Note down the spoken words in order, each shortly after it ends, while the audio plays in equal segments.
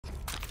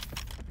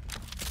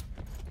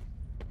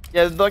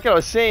Yeah, like I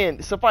was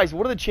saying, suffice.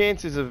 What are the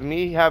chances of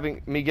me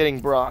getting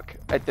Brock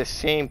at the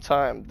same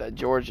time that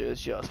Georgia is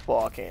just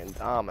fucking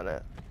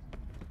dominant?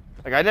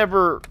 Like I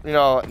never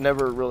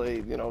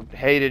really,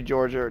 hated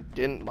Georgia or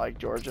didn't like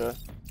Georgia.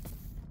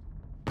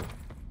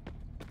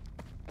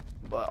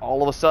 But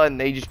all of a sudden,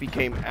 they just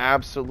became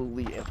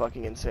absolutely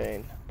fucking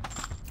insane.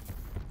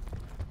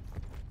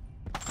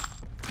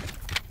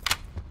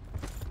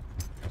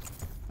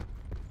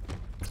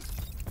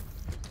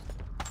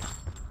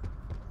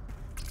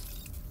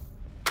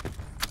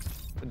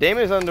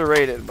 Damon is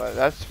underrated, but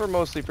that's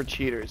mostly for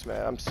cheaters,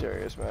 man. I'm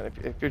serious, man.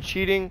 If you're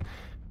cheating,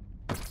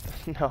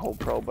 no,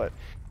 bro. But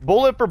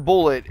bullet for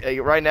bullet,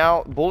 right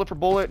now, bullet for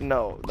bullet,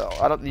 no.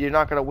 I don't. You're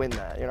not gonna win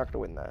that. You're not gonna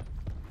win that.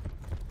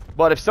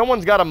 But if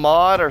someone's got a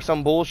mod or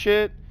some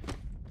bullshit,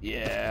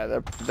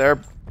 yeah,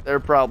 they're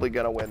probably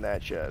gonna win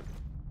that shit.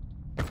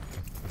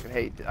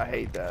 I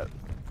hate that.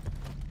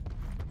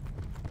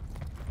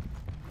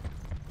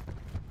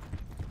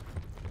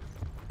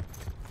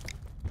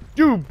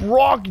 Dude,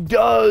 Brock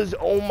does.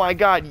 Oh my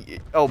god.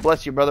 Oh,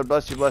 bless you, brother.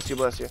 Bless you, bless you,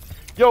 bless you.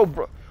 Yo,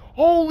 bro.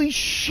 Holy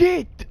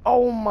shit.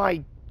 Oh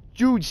my.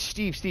 Dude,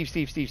 Steve.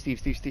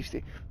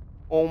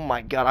 Oh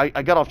my god.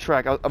 I got off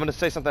track. I'm gonna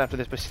say something after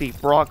this, but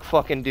Steve, Brock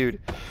fucking dude.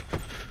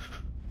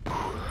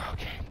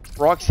 Okay.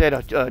 Brock said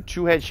 2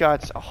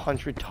 headshots,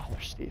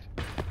 $100, Steve.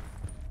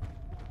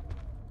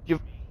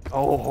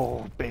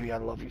 Oh, baby, I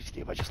love you,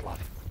 Steve. I just love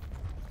you.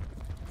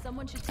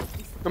 Someone should take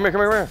these. Come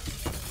here.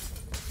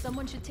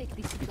 Someone should take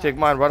these. You take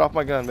mine right off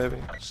my gun, baby.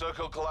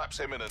 Circle collapse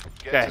imminent.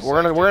 Okay,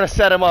 we're gonna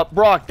set him up.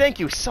 Brock, thank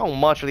you so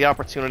much for the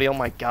opportunity. Oh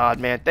my god,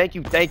 man. Thank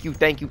you.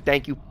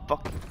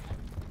 Fuck.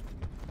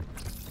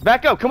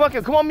 Back up. Come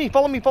on me.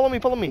 Follow me.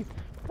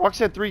 Brock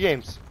said 3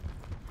 games.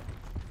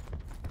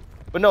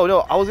 But no,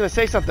 I was gonna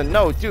say something.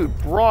 No, dude,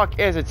 Brock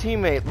as a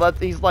teammate,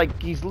 he's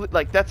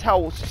like that's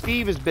how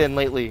Steve has been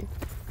lately.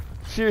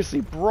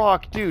 Seriously,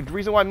 Brock, dude, the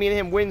reason why me and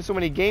him win so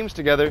many games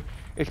together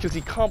is because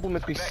he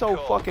compliments me so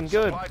fucking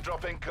good.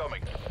 Drop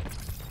incoming.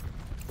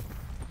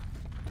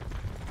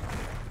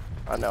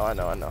 I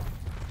know.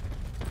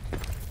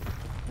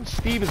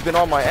 Steve has been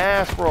on my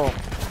ass, bro.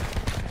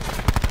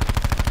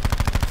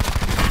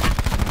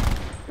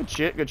 Good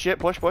shit.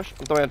 Push. I'm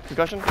throwing a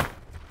concussion.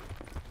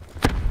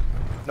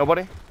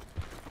 Nobody?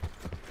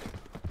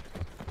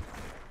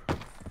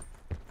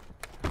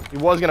 He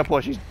was gonna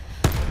push. He's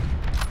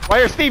right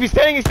here, Steve. He's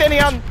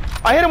standing on.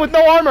 I hit him with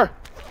no armor.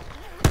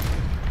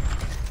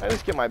 I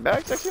just get my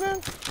bag, sexy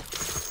man.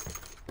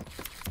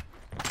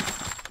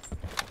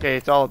 Okay,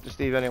 it's all up to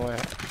Steve anyway.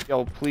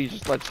 Yo, please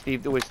just let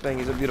Steve do his thing.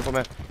 He's a beautiful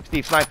man.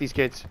 Steve, snipe these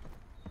kids.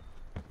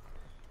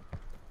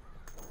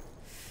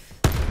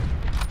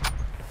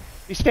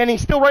 He's standing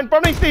still right in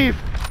front of me, Steve.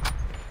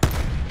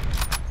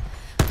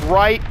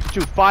 Right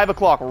to 5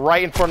 o'clock,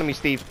 right in front of me,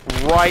 Steve.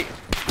 Right.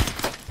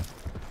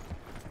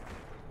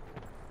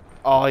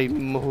 Oh, he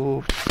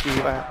moved,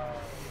 Steve. I'm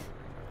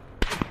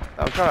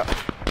trying to.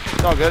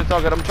 It's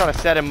all good. I'm trying to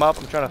set him up.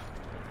 You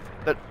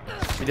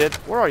did?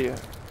 Where are you?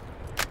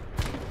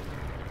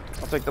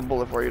 I'll take the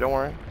bullet for you. Don't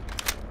worry.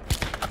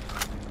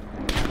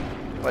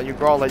 Let you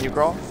crawl.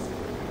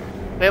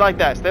 Stay like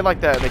that. They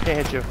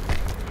can't hit you.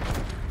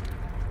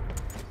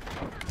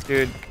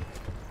 Dude,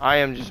 I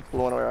am just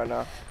blowing away right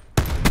now.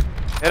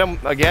 Hit him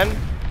again.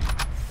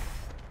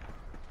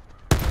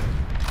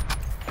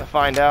 To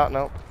find out.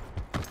 Nope.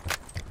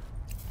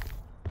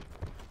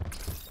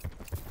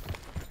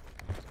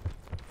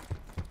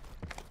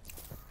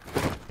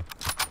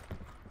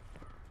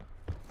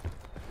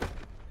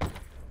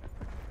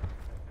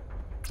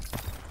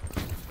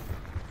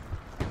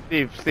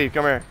 Steve,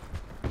 come here.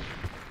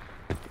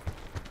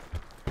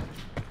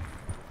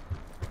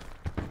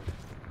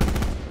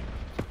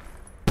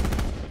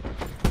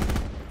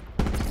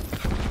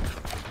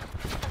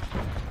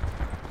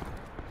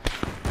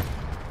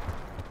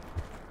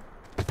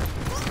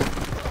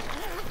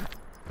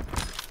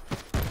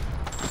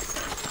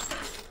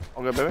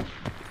 All good, baby.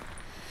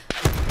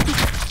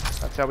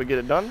 That's how we get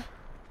it done.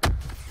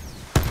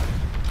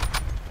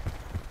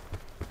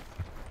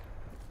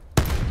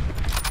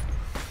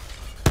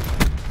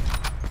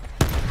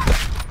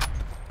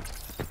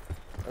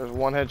 There's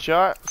 1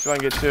 headshot. See if I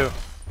can get 2.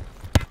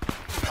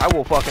 I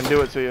will fucking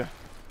do it to you.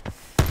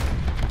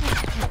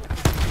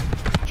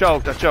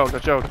 Choked. I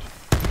choked.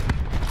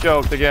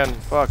 Choked again.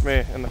 Fuck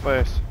me in the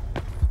face.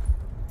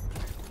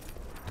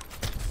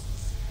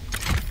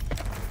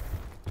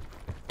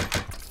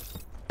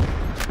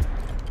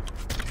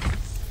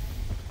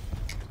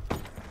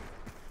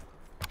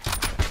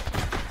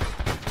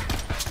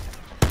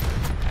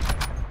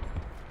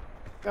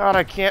 God,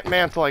 I can't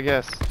mantle, I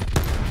guess.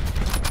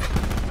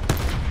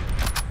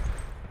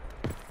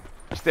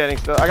 Standing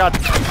still. I got 2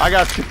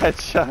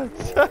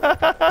 headshots.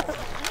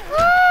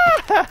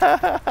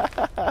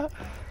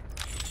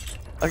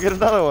 I'll get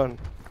another one.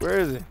 Where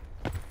is he?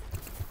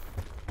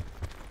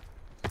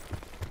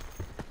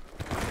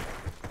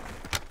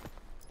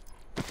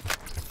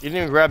 You didn't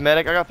even grab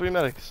medic? I got 3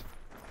 medics.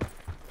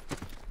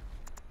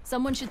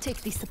 Someone should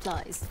take these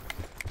supplies.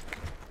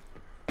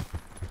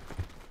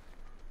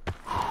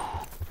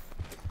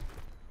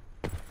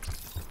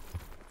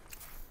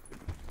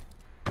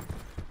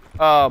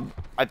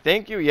 I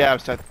think you. Yeah,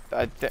 so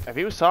if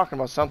he was talking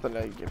about something,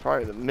 like,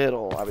 probably the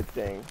middle, I would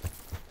think.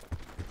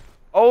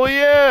 Oh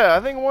yeah,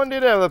 I think one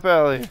did have the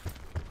pally.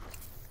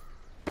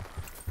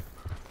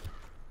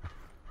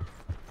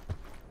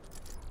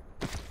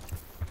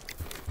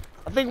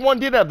 I think one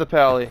did have the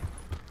pally.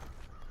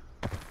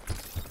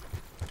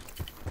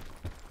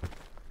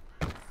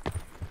 I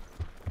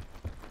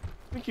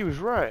think he was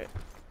right.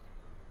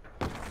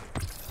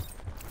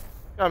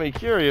 Got me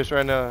curious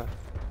right now.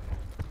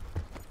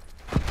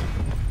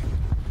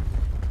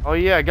 Oh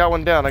yeah, I got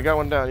one down. I got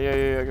one down.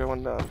 Yeah, I got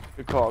one down.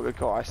 Good call. Good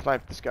call. I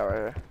sniped this guy right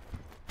here.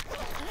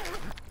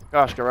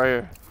 Gosh, guy right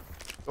here.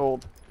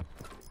 Gold.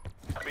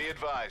 Be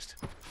advised.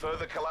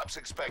 Further collapse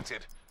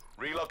expected.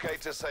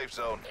 Relocate to safe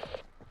zone.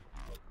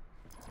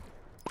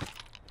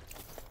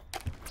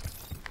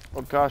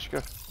 Oh gosh,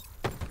 go.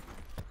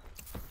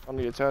 On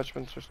the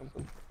attachments or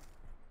something.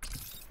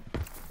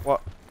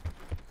 What?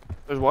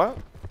 There's what?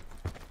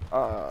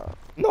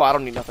 No, I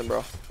don't need nothing,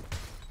 bro.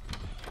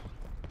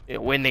 Yeah,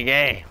 win the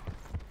game.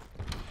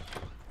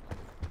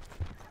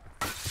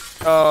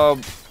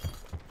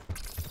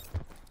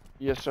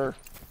 Yes, sir.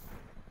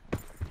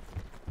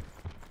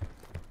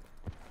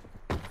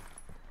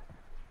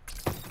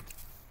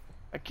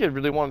 That kid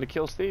really wanted to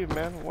kill Steve,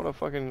 man. What a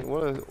fucking,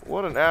 what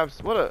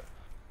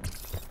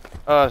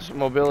a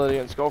mobility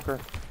and skulker.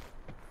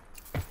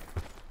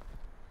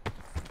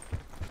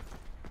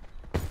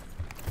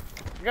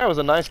 The guy was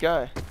a nice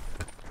guy.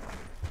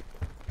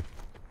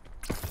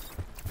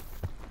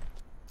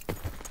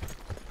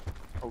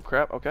 Oh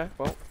crap, okay,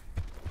 well.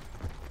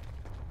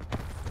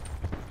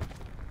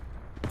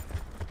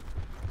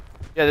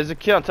 Yeah, there's a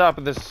kid on top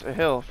of this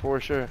hill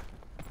for sure.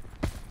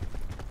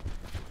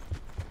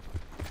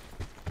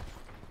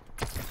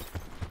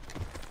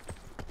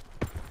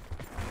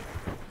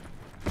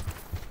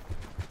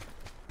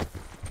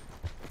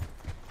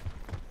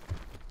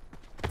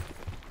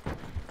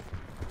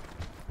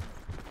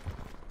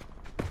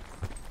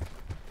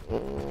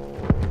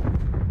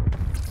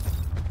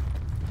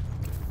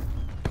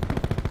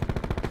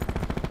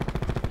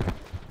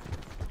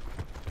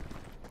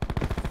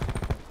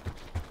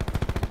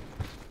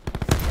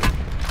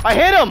 I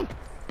hit him!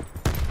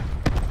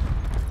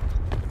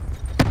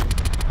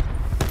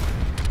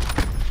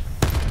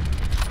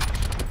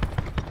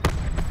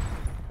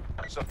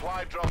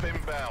 Supply drop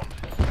inbound.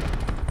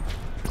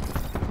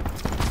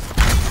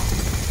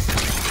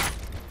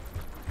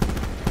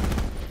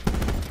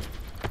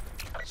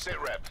 Sit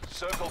rep.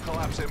 Circle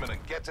collapse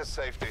imminent. Get to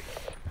safety.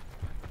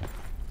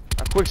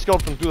 I quick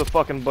scoped him through the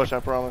fucking bush, I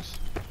promise.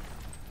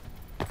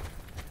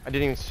 I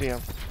didn't even see him.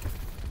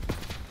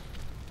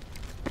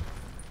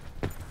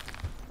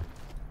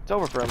 It's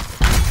over for him.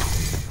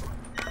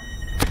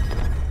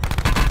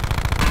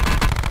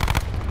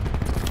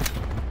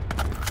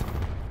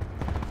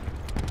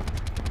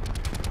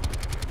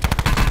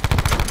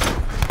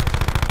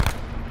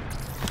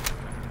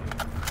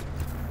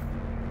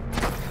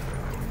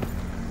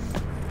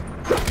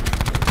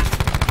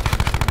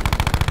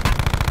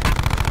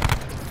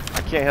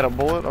 I can't hit a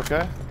bullet,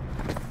 okay.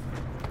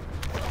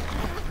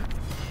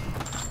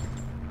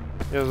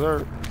 Yes,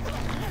 sir.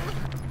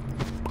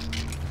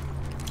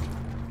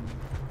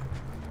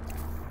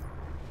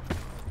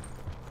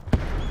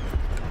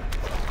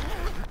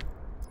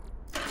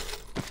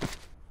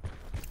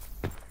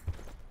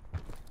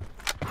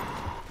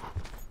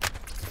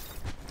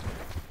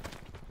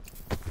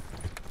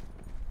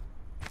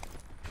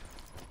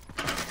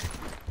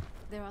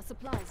 There are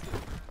supplies here.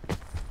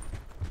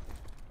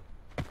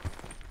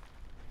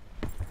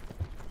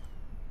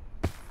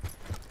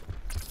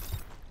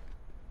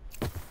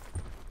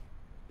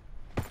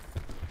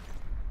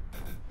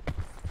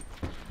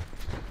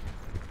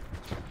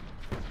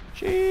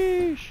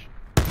 Sheesh.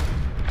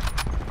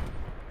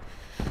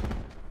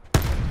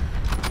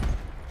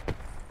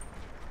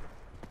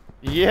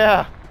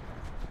 Yeah.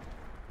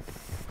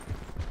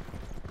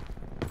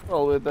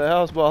 Oh, what the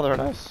hell's bothering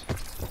us?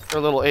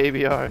 Their little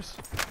ABRs.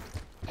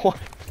 What?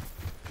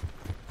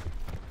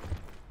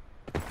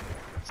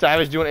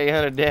 Savage doing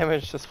 800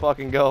 damage. Let's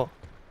fucking go.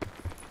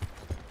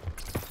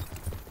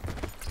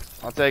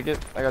 I'll take it.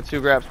 I got 2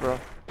 grabs, bro.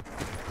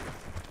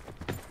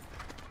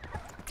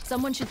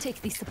 Someone should take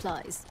these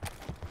supplies.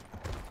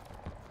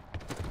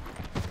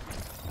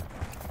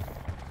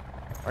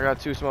 I got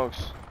 2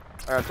 smokes.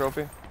 I got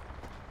trophy.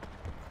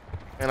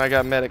 And I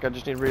got medic. I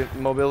just need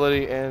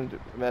mobility and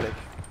medic.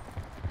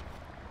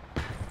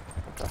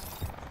 Okay.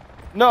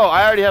 No,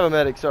 I already have a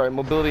medic. Sorry,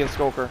 mobility and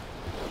skulker.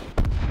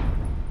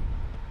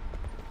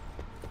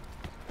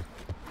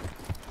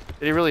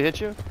 Did he really hit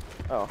you?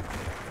 Oh.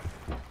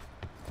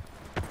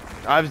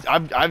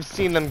 I've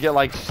seen them get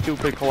like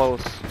stupid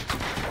close.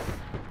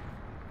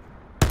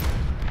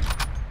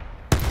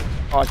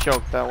 Oh, I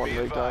choked that one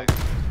big time.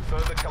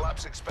 Further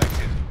collapse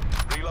expected.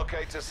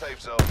 Relocate to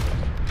safe zone.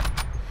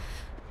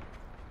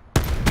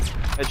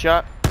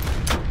 Headshot.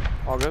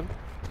 All good.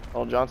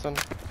 Oh, Johnson.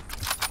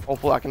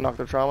 Hopefully I can knock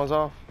their traumas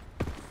off.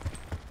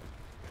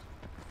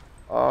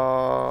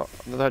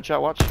 Another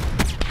headshot, watch.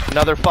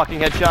 Another fucking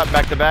headshot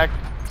back to back.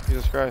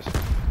 Jesus Christ.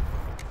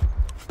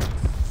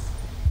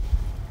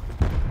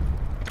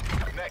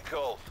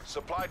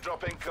 Supply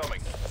drop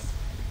incoming.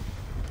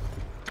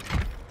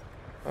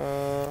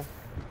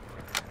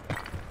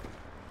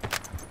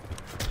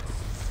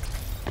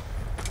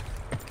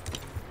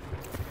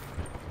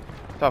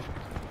 Tough.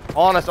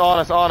 Honest.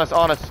 Come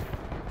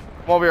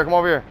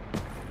over here.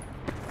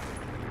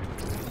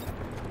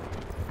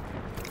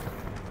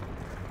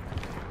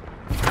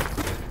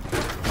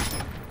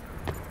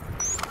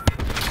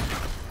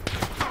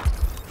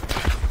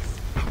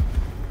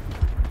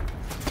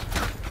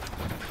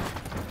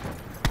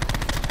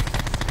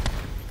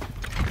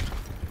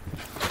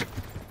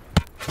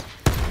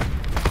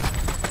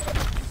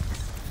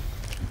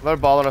 They're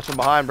balling us from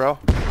behind, bro.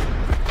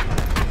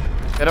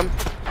 Hit him.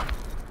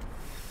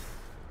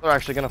 They're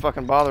actually gonna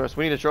fucking bother us.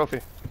 We need a trophy.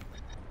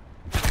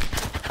 We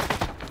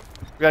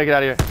gotta get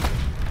out of here.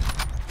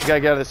 We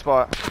gotta get out of this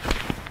spot.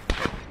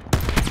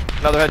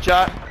 Another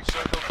headshot.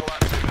 Circle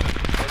collapse imminent.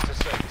 Get to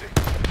safety.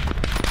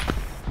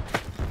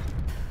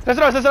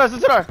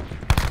 Sensor.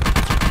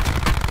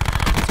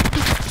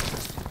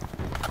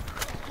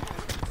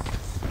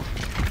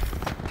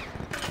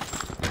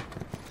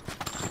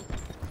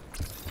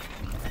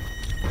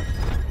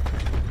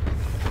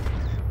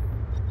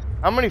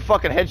 How many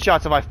fucking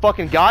headshots have I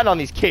fucking gotten on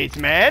these kids,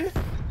 man?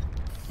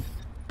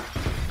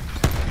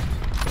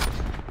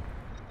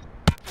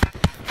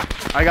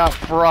 I got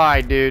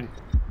fried, dude.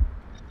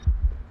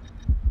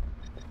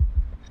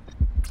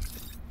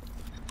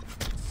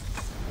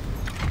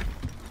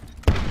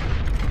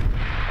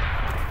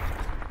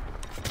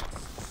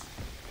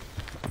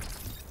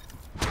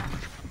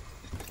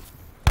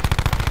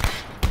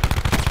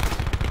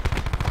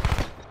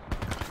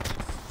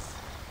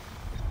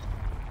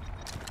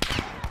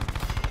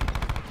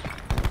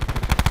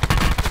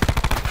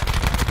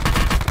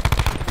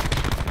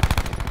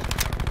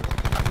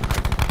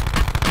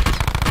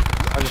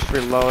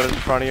 Reload in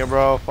front of you,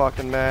 bro.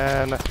 Fucking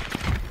man.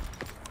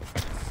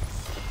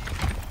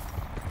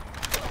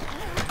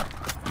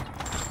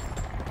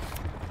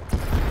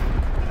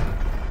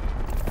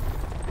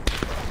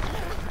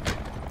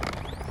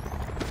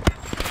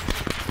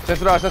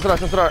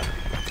 Sensor.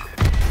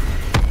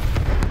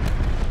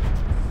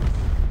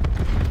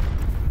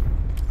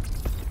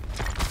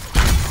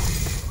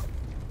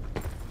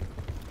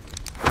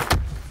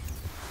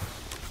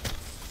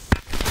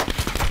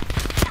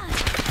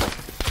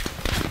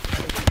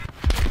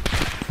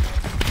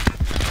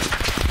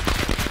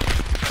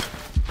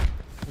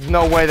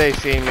 No way they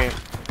see me.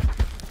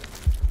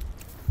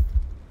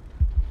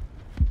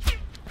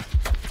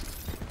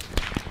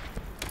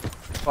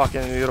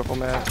 Fucking beautiful,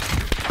 man.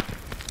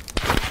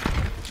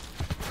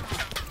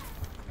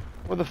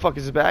 Where the fuck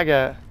is his bag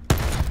at?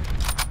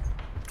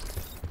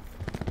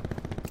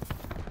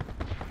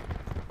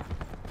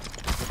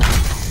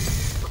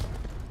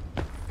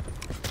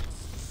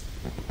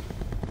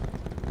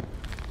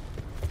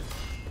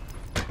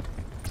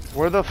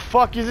 Where the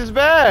fuck is his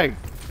bag?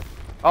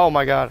 Oh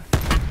my god.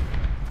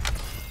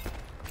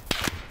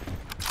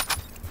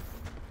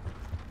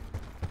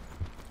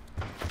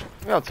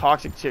 Look how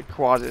toxic shit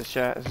quad is,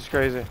 chat. This is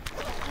crazy.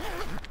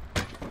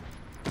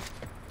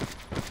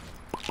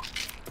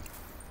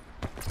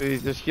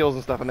 There's heals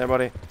and stuff in there,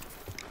 buddy.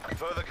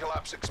 Further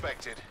collapse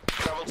expected.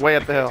 Travel to Way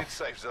up the hill. indicated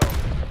safe zone.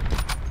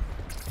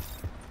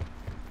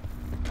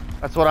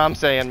 That's what I'm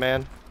saying,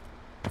 man.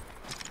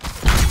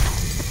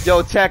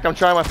 Yo, Tech, I'm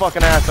trying my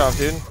fucking ass off,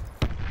 dude.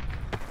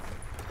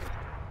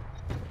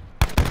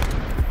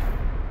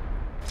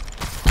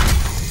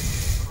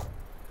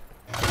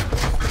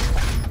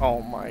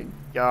 Oh my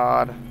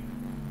god.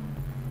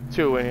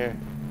 2 in here.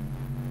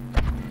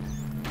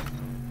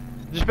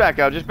 Just back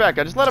out. Just let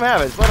them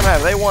have it.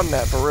 They won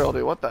that for real,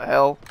 dude. What the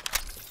hell?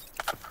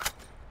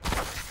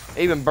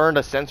 They even burned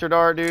a sensor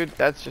dart, dude.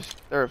 That's just,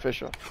 they're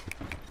official.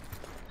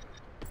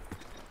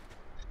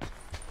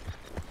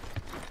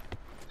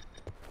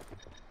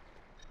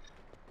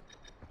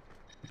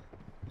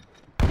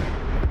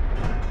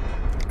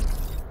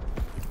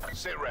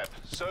 Sit rep.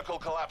 Circle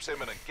collapse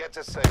imminent. Get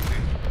to safety.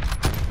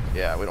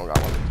 Yeah, we don't got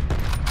one.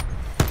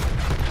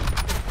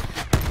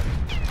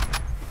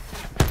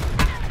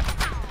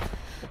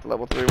 Get the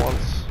level 3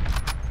 once.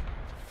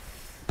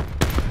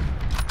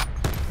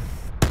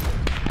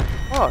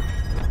 Fuck.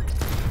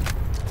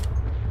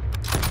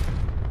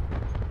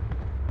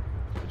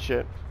 Good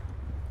shit.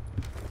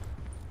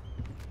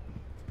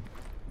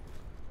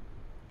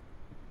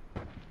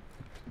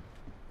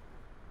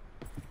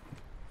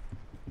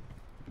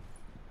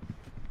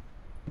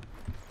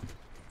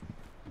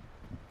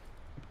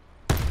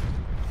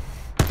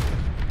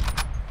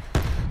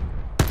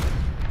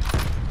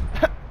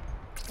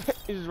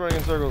 He's just running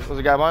in circles. There's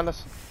a guy behind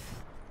us.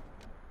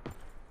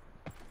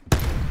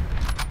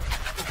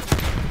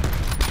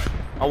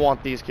 I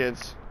want these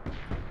kids.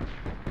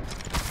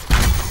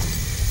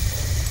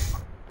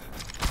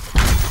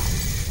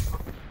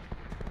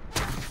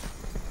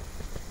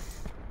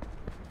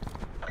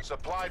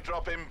 Supply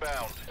drop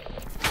inbound.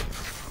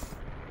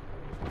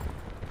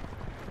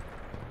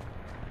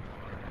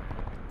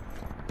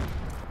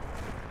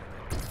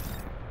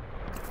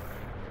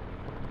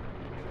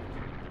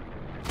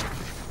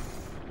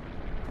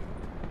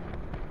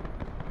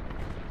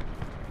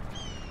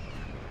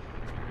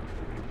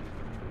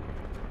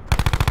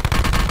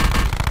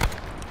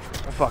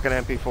 fucking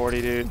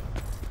MP40, dude.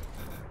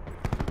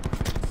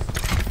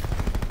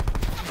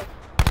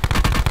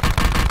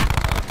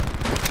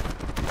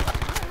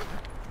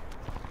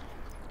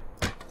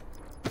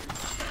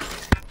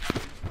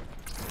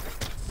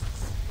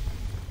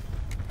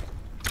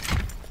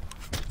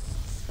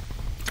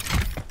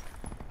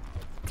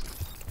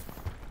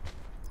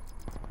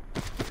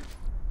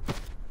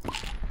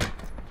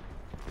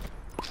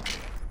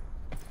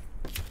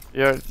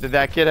 Yo, did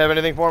that kid have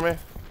anything for me?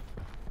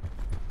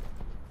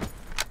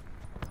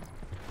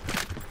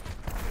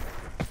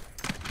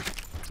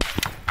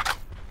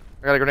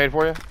 I got a grenade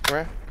for you. Come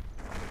here.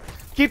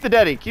 Keep the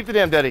daddy. Keep the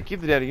damn daddy.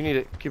 Keep the daddy. You need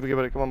it. Keep it. Give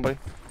it. Come on, buddy.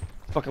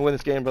 Let's fucking win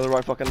this game, brother.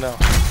 Right fucking now.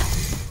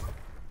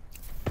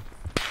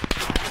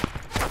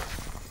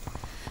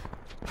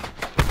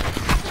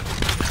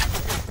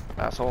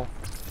 Asshole.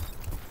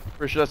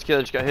 Pretty sure that's the kid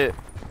that just got hit.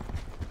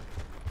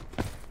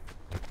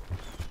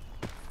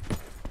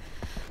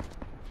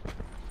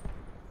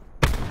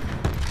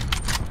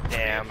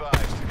 Damn.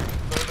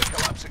 Further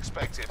collapse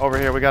expected. Over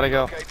here. We gotta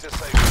go.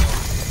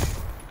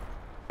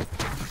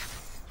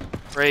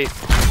 Great.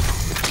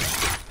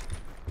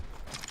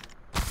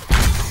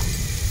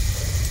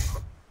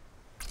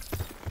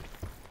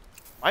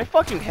 My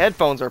fucking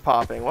headphones are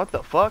popping. What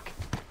the fuck?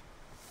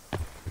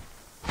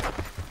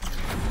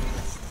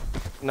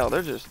 No,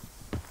 they're just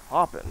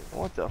popping.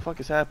 What the fuck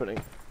is happening?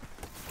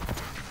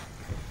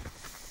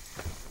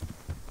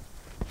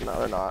 No,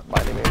 they're not,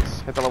 by any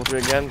means. Hit the level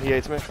 3 again. He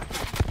hates me.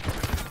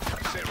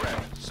 Sit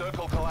rep.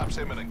 Circle collapse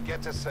imminent.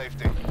 Get to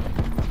safety.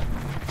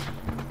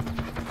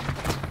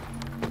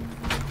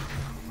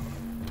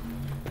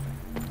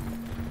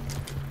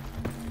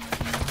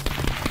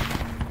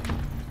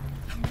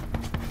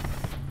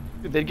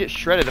 Dude, they'd get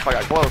shredded if I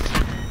got close.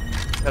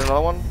 Got another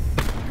one?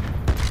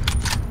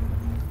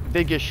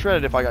 They'd get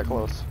shredded if I got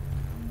close.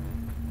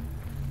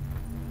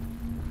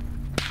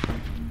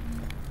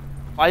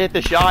 If I hit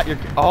the shot, you're...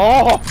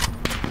 Oh!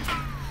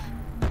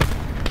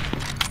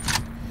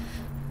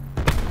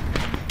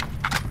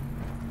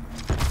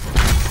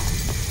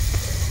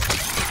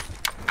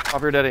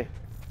 Off your daddy.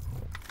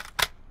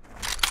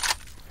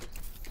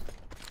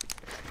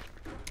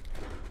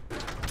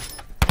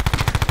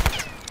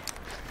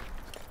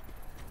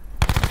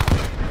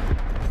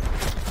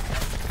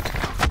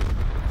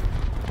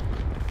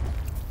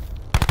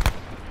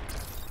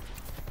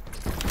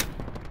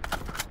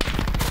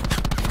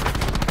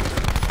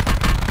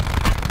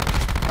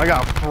 I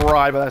got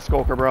fried by that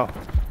skulker, bro.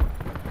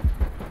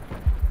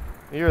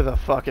 You're the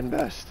fucking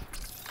best.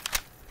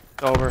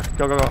 It's over.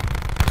 Go, go, go.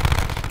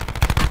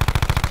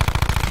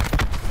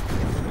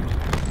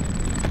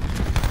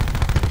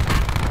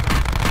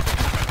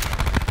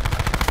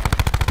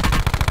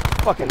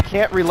 Fucking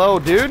can't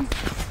reload, dude.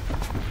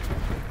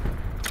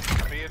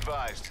 Be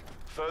advised.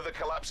 Further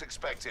collapse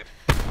expected.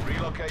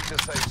 Relocate to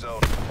safe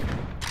zone.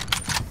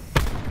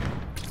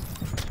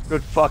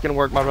 Good fucking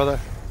work, my brother.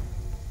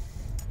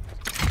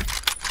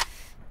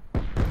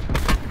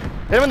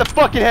 Hit him in the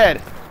fucking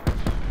head.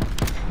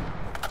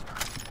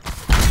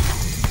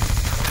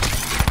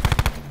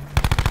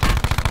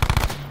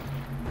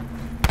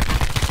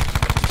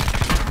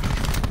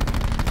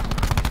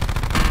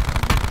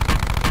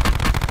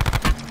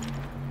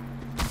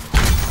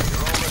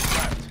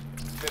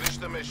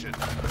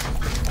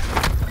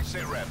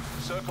 Sit rep.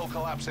 Circle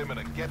collapse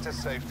imminent. Get to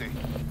safety.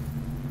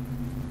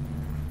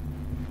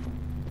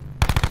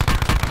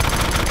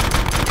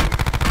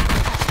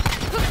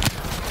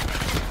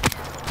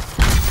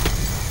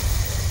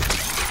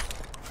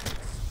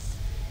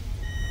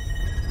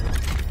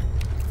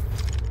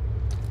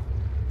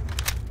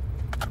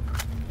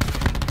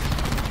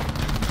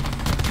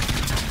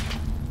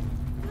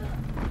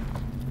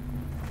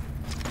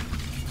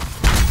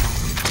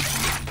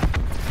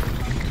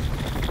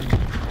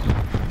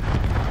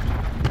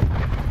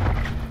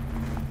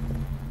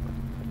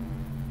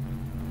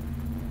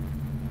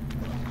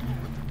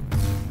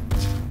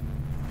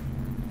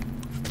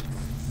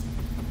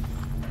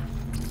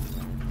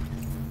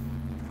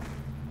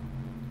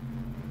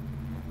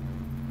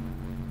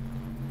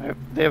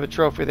 They have a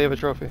trophy. They have a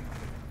trophy.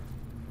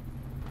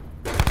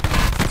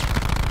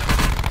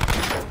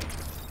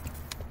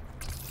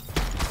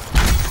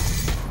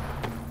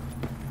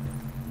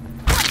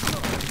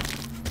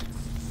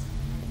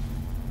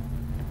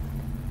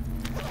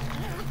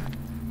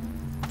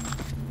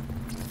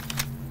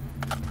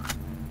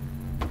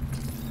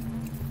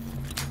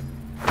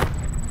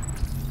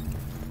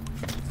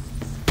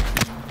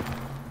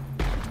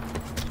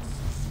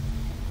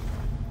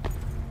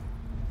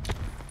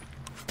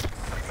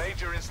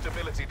 Major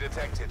instability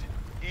detected.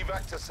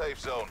 Evac to safe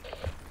zone.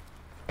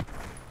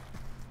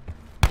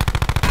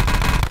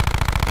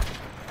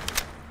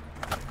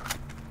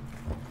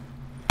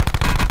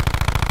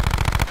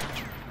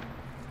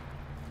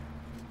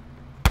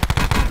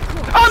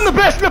 I'm the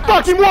best in the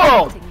fucking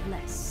world!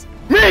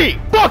 Me!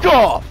 Fuck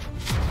off!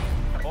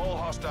 All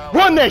hostile.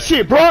 Run that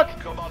shit, Brock!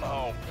 Come on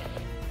home.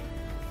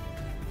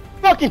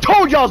 Fucking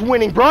told y'all I was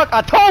winning, Brock!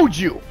 I told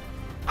you!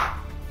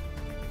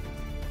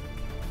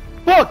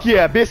 Fuck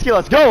yeah, Biscuit,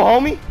 let's go,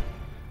 homie!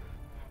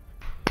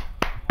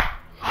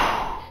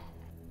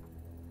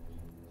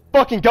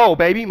 fucking go,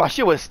 baby. My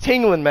shit was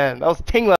tingling, man. That was tingling.